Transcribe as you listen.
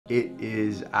It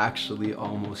is actually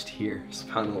almost here,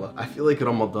 subhanAllah. I feel like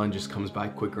Ramadan just comes by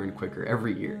quicker and quicker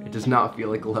every year. It does not feel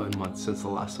like 11 months since the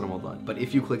last Ramadan. But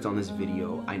if you clicked on this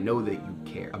video, I know that you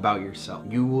care about yourself.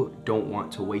 You don't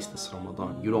want to waste this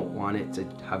Ramadan. You don't want it to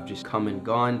have just come and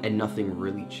gone and nothing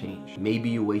really changed. Maybe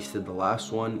you wasted the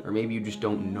last one, or maybe you just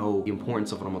don't know the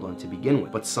importance of Ramadan to begin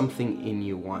with, but something in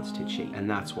you wants to change, and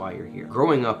that's why you're here.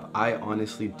 Growing up, I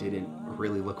honestly didn't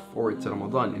really look forward to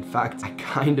Ramadan. In fact, I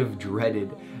kind of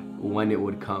dreaded when it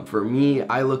would come. For me,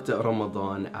 I looked at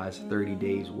Ramadan as 30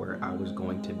 days where I was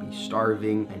going to be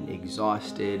starving and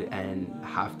exhausted and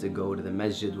have to go to the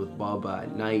masjid with Baba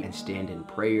at night and stand in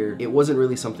prayer. It wasn't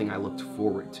really something I looked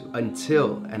forward to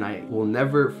until, and I will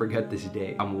never forget this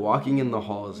day, I'm walking in the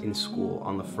halls in school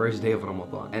on the first day of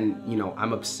Ramadan, and you know,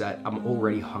 I'm upset, I'm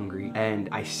already hungry, and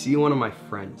I see one of my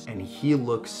friends and he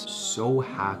looks so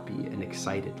happy and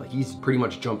excited, like he's pretty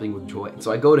much jumping with joy.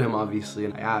 So I go to him obviously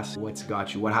and I ask, what's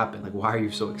got you, what happened? Like, why are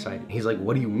you so excited? He's like,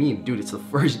 what do you mean? Dude, it's the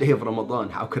first day of Ramadan.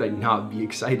 How could I not be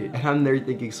excited? And I'm there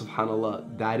thinking,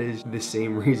 subhanAllah, that is the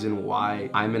same reason why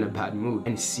I'm in a bad mood.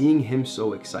 And seeing him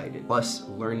so excited, plus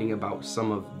learning about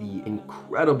some of the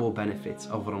incredible benefits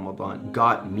of Ramadan,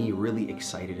 got me really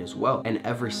excited as well. And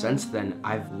ever since then,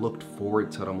 I've looked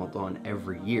forward to Ramadan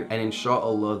every year. And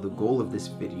inshallah, the goal of this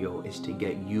video is to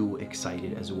get you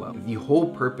excited as well. The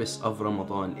whole purpose of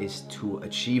Ramadan is to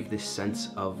achieve this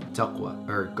sense of taqwa,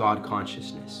 or God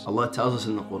consciousness. Allah tells us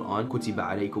in the Quran, كُتِبَ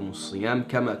عَلَيْكُمُ الصِّيَامُ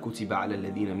كَمَا كُتِبَ عَلَى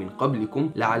الَّذِينَ مِنْ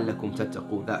قَبْلِكُمْ لَعَلَّكُمْ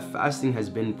تَتَّقُونَ. That fasting has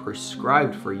been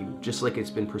prescribed for you, just like it's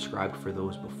been prescribed for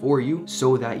those before you,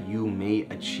 so that you may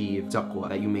achieve taqwa,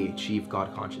 that you may achieve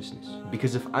God consciousness.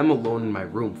 Because if I'm alone in my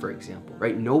room, for example,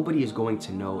 right, nobody is going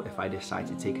to know if I decide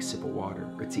to take a sip of water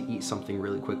or to eat something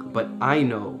really quickly. But I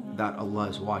know that Allah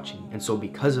is watching, and so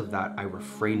because of that, I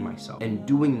refrain myself. And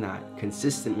doing that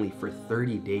consistently for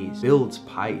 30 days builds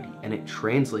piety, and it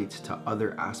translates to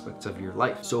other aspects of your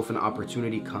life. So if an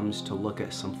opportunity comes to look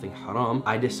at something haram,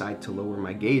 I decide to lower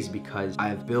my gaze because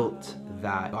I've built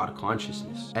that God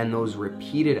consciousness. And those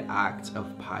repeated acts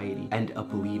of piety end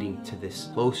up leading to this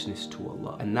closeness to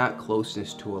Allah. And that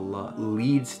closeness to Allah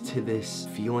leads to this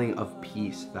feeling of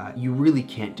peace that you really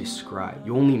can't describe.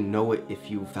 You only know it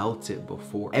if you felt it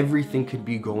before. Everything could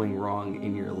be going wrong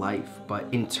in your life, but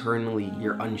internally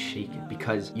you're unshaken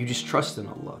because you just trust in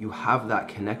Allah. You have that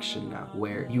connection now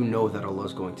where you know that Allah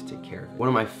is going to take care of it. One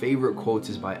of my favorite quotes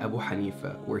is by Abu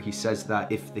Hanifa, where he says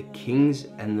that if the kings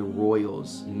and the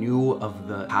royals knew of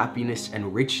the happiness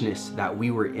and richness that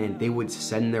we were in, they would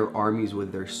send their armies with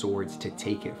their swords to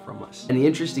take it from us. And the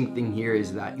interesting thing here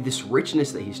is that this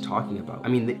richness that he's talking about, I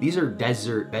mean, these are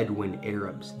desert Bedouin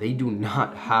Arabs. They do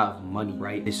not have money,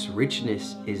 right? This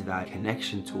richness is that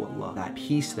connection to Allah, that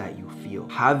peace that you feel.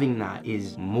 Having that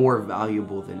is more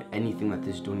valuable than anything that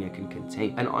this dunya can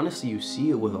contain. And honestly, you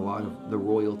see it with a lot of the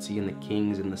royalty and the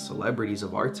kings and the celebrities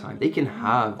of our time. They can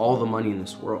have all the money in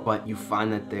this world, but you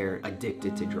find that they're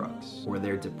addicted to drugs or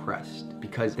they're depressed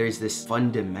because there's this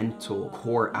fundamental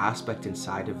core aspect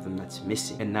inside of them that's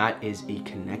missing, and that is a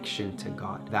connection to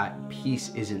God. That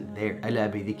peace isn't there.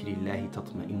 أَلَا بِذِكْرِ اللَّهِ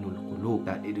تَطْمَئِنُّ الْقُلُوبُ.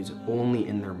 That it is only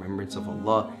in the remembrance of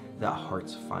Allah that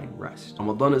hearts find rest.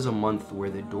 Ramadan is a month where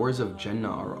the doors of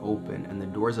Jannah are open and the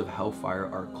doors of hellfire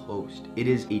are closed. It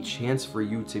is a chance for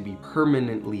you to be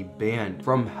permanently banned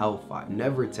from hellfire,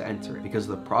 never to enter it, because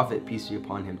the Prophet, peace be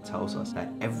upon him, tells us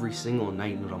that every single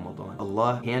night in Ramadan,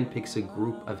 Allah handpicks a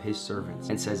group of his servants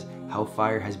and says,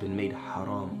 hellfire has been made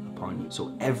haram upon you.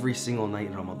 So every single night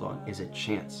in Ramadan is a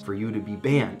chance for you to be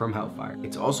banned from hellfire.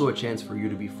 It's also a chance for you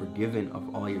to be forgiven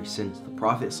of all your sins. The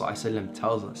Prophet ﷺ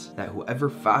tells us that whoever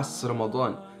fasts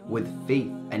Ramadan with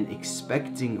faith and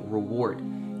expecting reward,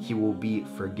 he will be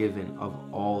forgiven of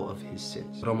all of his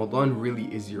sins. Ramadan really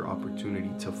is your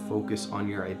opportunity to focus on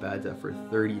your ibadah for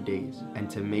 30 days and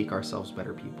to make ourselves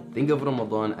better people. Think of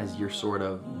Ramadan as your sort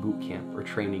of boot camp or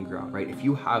training ground, right? If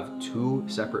you have two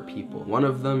separate people, one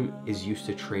of them is used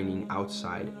to training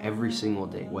outside every single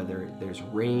day, whether there's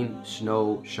rain,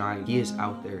 snow, shine, he is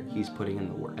out there, he's putting in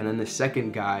the work. And then the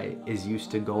second guy is used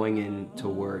to going in to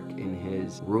work in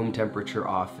his room temperature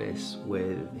office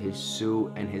with his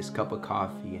suit and his cup of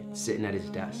coffee, sitting at his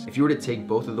desk. If you were to take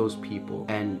both of those people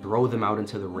and throw them out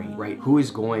into the rain, right, who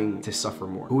is going to suffer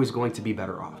more? Who is going to be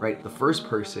better off, right? The first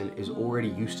person is already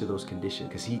used to those conditions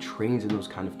because he trains in those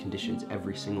kind of conditions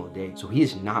every single day. So he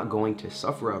is not going to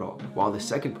suffer at all, while the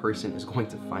second person is going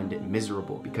to find it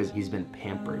miserable because he's been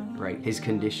pampered, right? His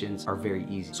conditions are very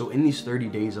easy. So in these 30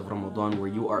 days of Ramadan where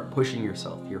you are pushing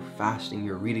yourself, you're fasting,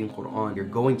 you're reading Quran, you're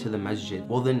going to the masjid,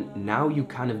 well then now you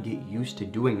kind of get used to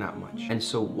doing that much. And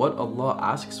so what Allah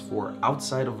asks asks for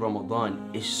outside of Ramadan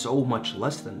is so much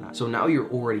less than that. So now you're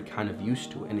already kind of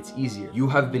used to it and it's easier. You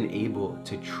have been able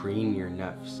to train your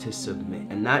nafs to submit,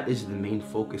 and that is the main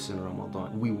focus in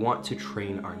Ramadan. We want to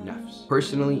train our nafs.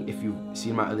 Personally, if you've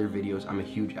seen my other videos, I'm a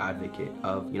huge advocate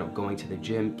of, going to the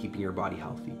gym, keeping your body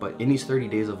healthy. But in these 30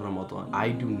 days of Ramadan, I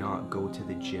do not go to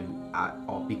the gym at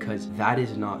all because that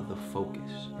is not the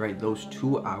focus, right? Those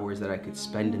 2 hours that I could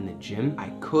spend in the gym, I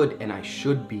could and I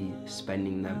should be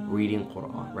spending them reading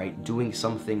Quran, right? Doing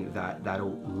something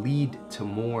that'll lead to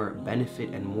more benefit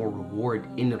and more reward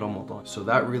in Ramadan. So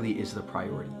that really is the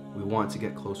priority. We want to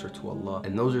get closer to Allah,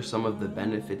 and those are some of the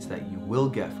benefits that you will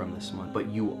get from this month, but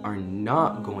you are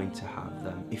not going to have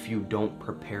them if you don't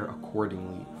prepare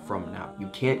accordingly from now. You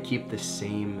can't keep the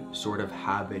same sort of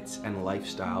habits and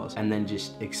lifestyles and then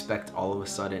just expect all of a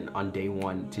sudden on day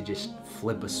one to just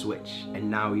flip a switch and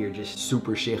now you're just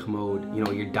super sheikh mode,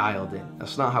 you're dialed in.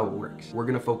 That's not how it works. We're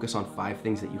gonna focus on 5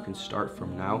 things that you can start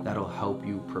from now that'll help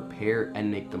you prepare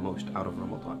and make the most out of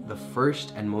Ramadan. The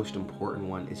first and most important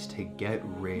one is to get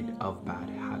rid of bad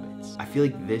habits. I feel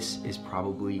like this is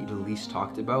probably the least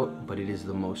talked about, but it is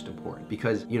the most important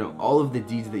because, all of the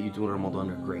deeds that you do in Ramadan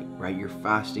are great, right? You're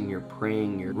fasting, you're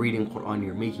praying, you're reading Quran,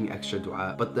 you're making extra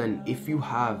dua. But then if you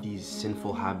have these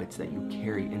sinful habits that you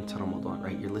carry into Ramadan,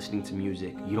 right? You're listening to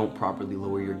music, you don't properly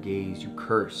lower your gaze, you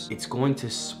curse, it's going to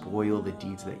spoil the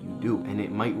deeds that you do, and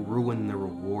it might ruin the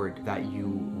reward that you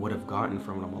would have gotten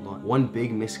from Ramadan. One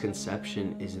big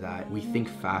misconception is that we think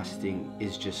fasting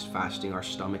is just fasting our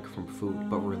stomach from food,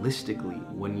 but realistically,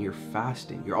 when you're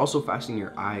fasting, you're also fasting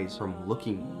your eyes from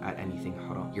looking at anything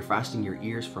haram. You're fasting your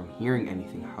ears from hearing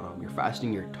anything haram. You're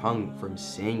fasting your tongue from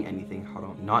saying anything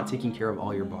haram. Not taking care of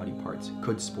all your body parts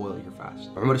could spoil your fast.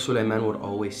 Umar Sulaiman would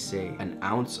always say, an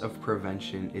ounce of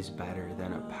prevention is better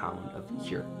than a pound of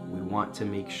cure. We want to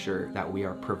make sure that we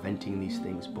are preventing these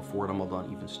things before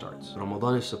Ramadan even starts.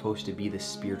 Ramadan is supposed to be the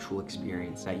spiritual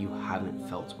experience that you haven't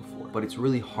felt before, but it's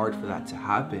really hard for that to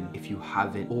happen if you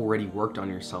haven't already worked on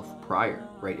yourself prior,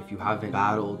 right? If you haven't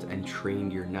battled and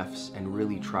trained your nafs and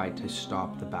really tried to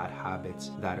stop the bad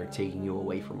habits that are taking you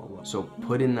away from Allah. So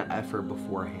put in the effort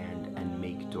beforehand and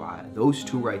make dua. Those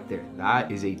 2 right there,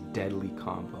 that is a deadly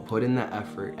combo. Put in the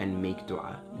effort and make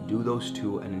dua. Do those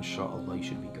 2 and inshallah you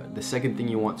should be good. The second thing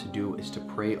you want to do is to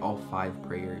pray all 5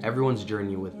 prayers. Everyone's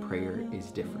journey with prayer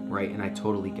is different, right? And I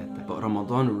totally get that. But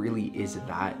Ramadan really is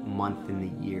that month in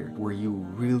the year where you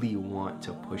really want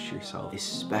to push yourself,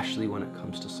 especially when it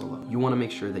comes to salah. You want to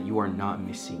make sure that you are not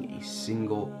missing a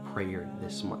single prayer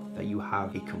this month, that you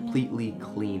have a completely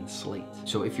clean slate.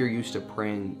 So if you're used to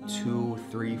praying 2,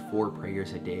 3, 4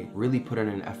 prayers a day, really put in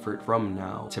an effort from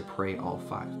now to pray all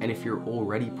 5. And if you're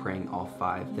already praying all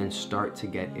 5, then start to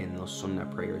get in those sunnah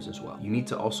prayers as well. You need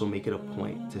to also make it a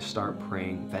point to start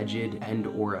praying Fajr and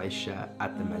or Isha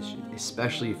at the masjid,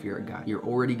 especially if you're a guy. You're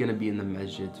already going to be in the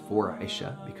masjid for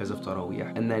Isha because of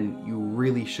Taraweeh, and then you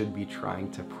really should be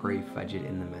trying to pray Fajr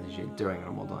in the masjid during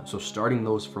Ramadan. So starting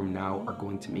those from now are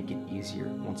going to make it easier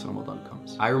once Ramadan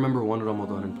comes. I remember one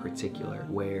Ramadan in particular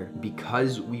where,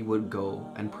 because we would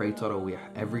go and pray Taraweeh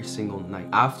every single night,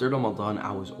 after Ramadan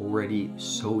I was already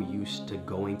so used to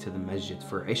going to the masjid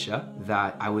for Isha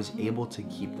that I was able to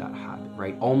keep that habit,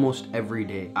 right? Almost every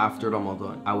day after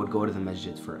Ramadan, I would go to the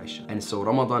masjid for Isha. And so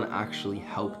Ramadan actually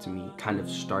helped me kind of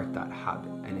start that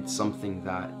habit. And it's something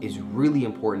that is really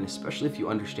important, especially if you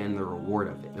understand the reward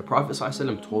of it. The Prophet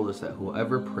ﷺ told us that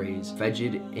whoever prays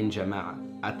Fajr in Jama'ah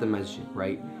at the masjid,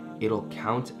 right? It'll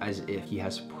count as if he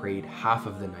has prayed half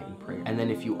of the night in prayer. And then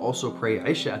if you also pray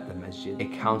Isha at the masjid,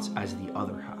 it counts as the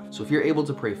other half. So if you're able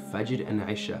to pray Fajr and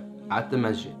Isha at the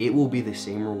masjid, it will be the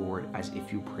same reward as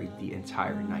if you prayed the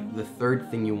entire night. The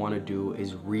third thing you want to do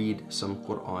is read some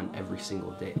Quran every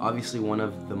single day. Obviously, one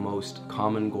of the most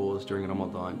common goals during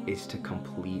Ramadan is to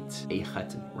complete a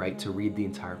khatm, right? To read the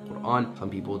entire Quran. Some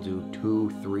people do 2,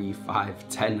 3, 5,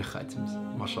 10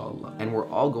 khatms, mashallah. And we're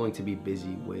all going to be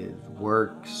busy with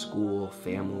work, school,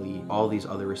 family, all these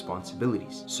other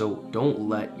responsibilities. So don't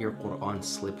let your Quran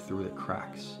slip through the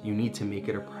cracks. You need to make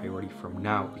it a priority from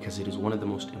now because it is one of the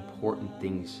most important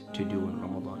things to do in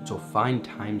Ramadan. So find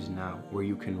times now where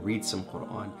you can read some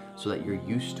Quran so that you're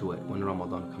used to it when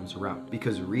Ramadan comes around.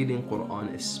 Because reading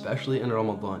Quran, especially in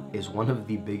Ramadan, is one of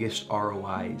the biggest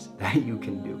ROIs that you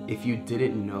can do. If you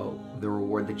didn't know the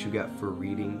reward that you get for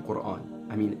reading Quran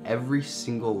I mean, every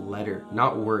single letter,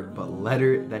 not word, but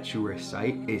letter that you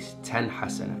recite is 10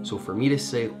 hasanat. So for me to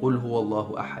say Qul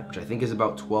huwallahu ahad, which I think is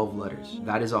about 12 letters,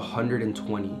 that is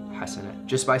 120 hasanat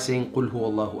just by saying Qul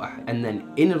huwallahu ahad. And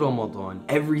then in Ramadan,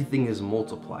 everything is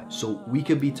multiplied. So we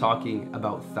could be talking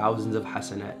about thousands of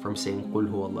hasanat from saying Qul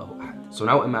huwallahu ahad. So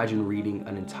now imagine reading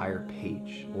an entire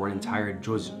page or an entire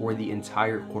juz or the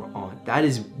entire Quran. That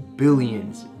is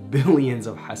billions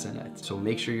of hasanat. So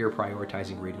make sure you're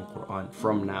prioritizing reading Quran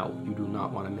from now. You do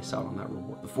not want to miss out on that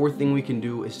reward. The fourth thing we can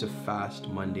do is to fast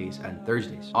Mondays and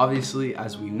Thursdays. Obviously,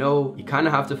 as we know, you kind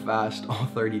of have to fast all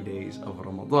 30 days of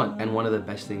Ramadan. And one of the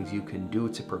best things you can do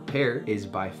to prepare is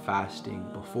by fasting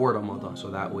before Ramadan. So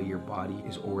that way your body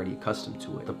is already accustomed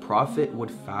to it. The Prophet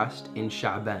would fast in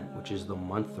Sha'ban, which is the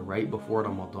month right before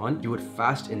Ramadan. You would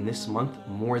fast in this month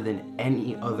more than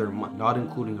any other month, not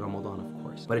including Ramadan, of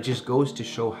course. But it just goes to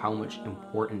show how much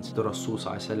importance the Rasul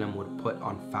ﷺ would put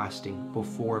on fasting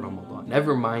before Ramadan.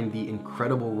 Never mind the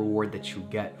incredible reward that you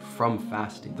get from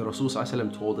fasting. The Rasul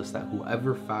ﷺ told us that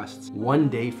whoever fasts one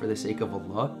day for the sake of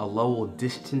Allah, Allah will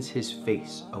distance his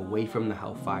face away from the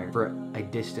hellfire for a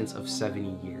distance of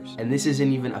 70 years. And this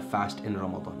isn't even a fast in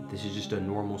Ramadan. This is just a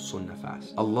normal sunnah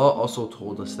fast. Allah also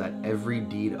told us that every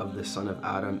deed of the son of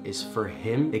Adam is for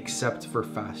him except for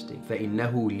fasting.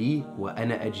 فَإِنَّهُ لِي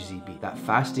وَأَنَا أَجْزِي بِهِ. That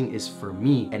fasting is for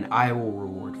me and I will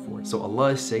reward for it. So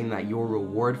Allah is saying that your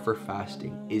reward for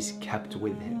fasting is kept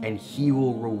with him and he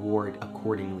will reward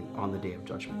accordingly on the day of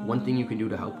judgment. One thing you can do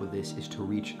to help with this is to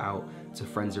reach out to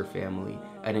friends or family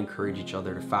and encourage each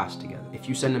other to fast together. If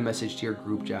you send a message to your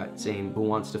group chat saying who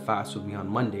wants to fast with me on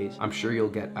Mondays, I'm sure you'll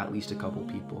get at least a couple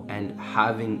people. And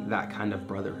having that kind of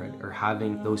brotherhood or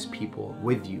having those people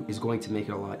with you is going to make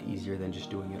it a lot easier than just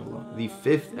doing it alone. The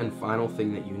fifth and final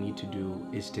thing that you need to do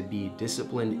is to be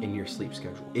disciplined in your sleep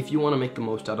schedule. If you want to make the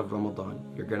most out of Ramadan,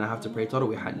 you're gonna have to pray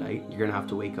Tarawih at night. You're gonna have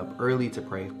to wake up early to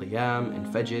pray Qiyam and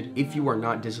Fajr. If you are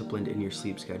not disciplined in your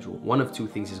sleep schedule, one of two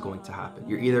things is going to happen.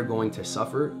 You're either going to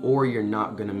suffer or you're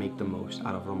not gonna make the most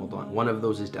out of Ramadan. One of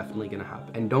those is definitely gonna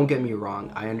happen. And don't get me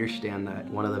wrong, I understand that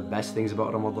one of the best things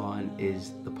about Ramadan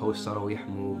is the post Tarawih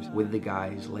moves with the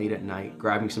guys late at night,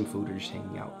 grabbing some food or just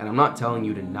hanging out. And I'm not telling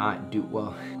you to not do,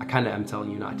 well, I kind of am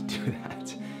telling you not to do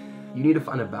that. You need to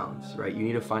find a balance, right? You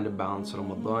need to find a balance.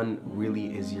 Ramadan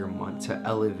really is your month to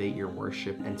elevate your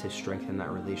worship and to strengthen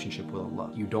that relationship with Allah.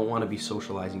 You don't want to be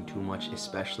socializing too much,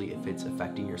 especially if it's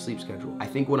affecting your sleep schedule. I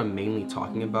think what I'm mainly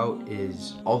talking about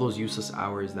is all those useless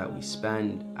hours that we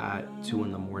spend at 2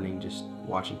 in the morning just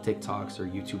watching TikToks or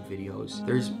YouTube videos.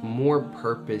 There's more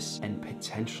purpose and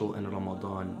potential in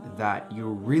Ramadan that you're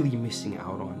really missing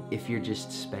out on if you're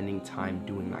just spending time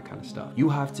doing that kind of stuff. You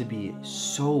have to be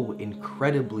so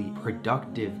incredibly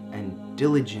productive and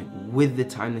diligent with the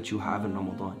time that you have in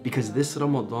Ramadan, because this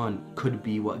Ramadan could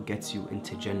be what gets you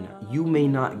into Jannah. You may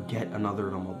not get another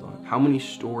Ramadan. How many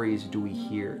stories do we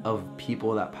hear of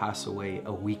people that pass away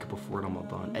a week before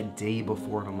Ramadan, a day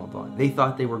before Ramadan? They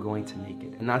thought they were going to make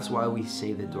it. And that's why we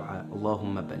say the dua,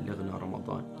 Allahumma ballighna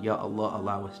Ramadan. Ya Allah,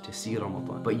 allow us to see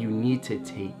Ramadan. But you need to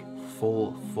take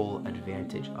full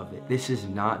advantage of it. This is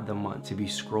not the month to be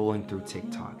scrolling through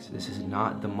TikToks. This is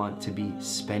not the month to be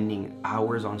spending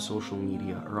hours on social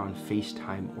media or on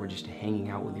FaceTime or just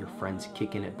hanging out with your friends,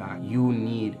 kicking it back. You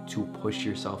need to push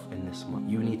yourself in this month.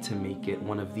 You need to make it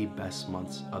one of the best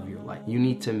months of your life. You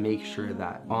need to make sure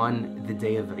that on the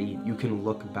day of Eid, you can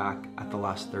look back at the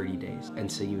last 30 days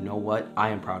and say, you know what? I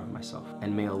am proud of myself.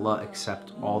 And may Allah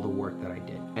accept all the work that I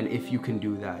did. And if you can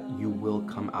do that, you will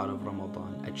come out of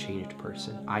Ramadan a changed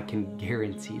person. I can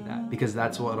guarantee that, because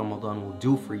that's what Ramadan will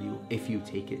do for you if you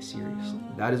take it seriously.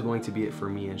 That is going to be it for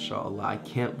me, inshallah. I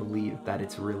can't believe that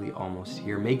it's really almost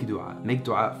here. Make dua. Make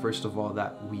dua, first of all,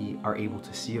 that we are able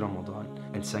to see Ramadan,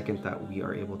 and second, that we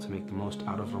are able to make the most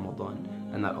out of Ramadan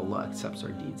and that Allah accepts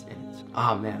our deeds in it.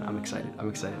 Ah man, I'm excited.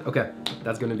 Okay,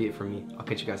 that's gonna be it for me. I'll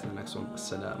catch you guys in the next one.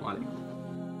 Assalamu alaikum.